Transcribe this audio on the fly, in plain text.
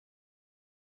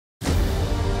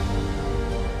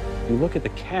You look at the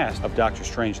cast of Doctor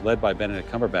Strange, led by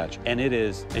Benedict Cumberbatch, and it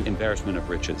is an embarrassment of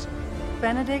riches.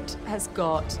 Benedict has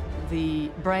got the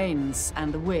brains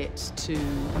and the wit to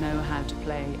know how to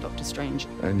play Doctor Strange.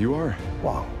 And you are?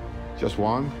 Wow. Just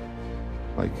one?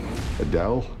 Like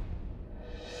Adele?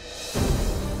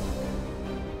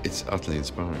 It's utterly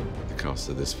inspiring, the cast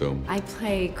of this film. I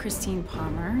play Christine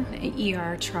Palmer, an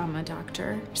ER trauma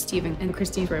doctor. Stephen and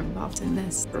Christine were involved in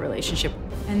this relationship.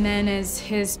 And then as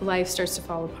his life starts to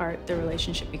fall apart, the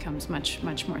relationship becomes much,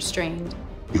 much more strained.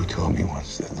 You told me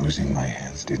once that losing my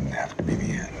hands didn't have to be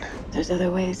the end. There's other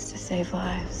ways to save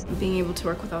lives. Being able to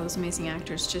work with all those amazing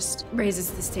actors just raises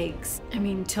the stakes. I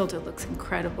mean, Tilda looks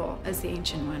incredible as the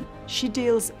Ancient One. She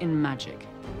deals in magic,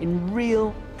 in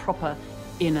real, proper,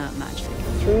 inner magic.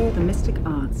 Through the mystic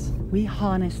arts, we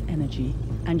harness energy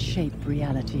and shape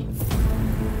reality.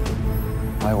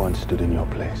 I once stood in your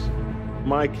place.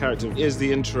 My character is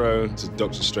the intro to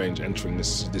Doctor Strange entering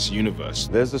this universe.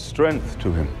 There's a strength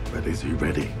to him. But is he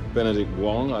ready? Benedict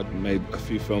Wong, I've made a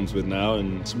few films with now,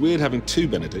 and it's weird having two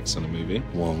Benedicts on a movie.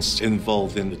 Wong's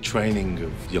involved in the training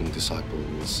of young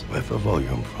disciples. If a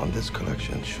volume from this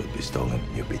collection should be stolen,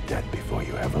 you'll be dead before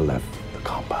you ever left the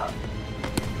compound.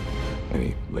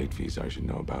 Any late fees I should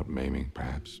know about maiming,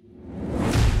 perhaps?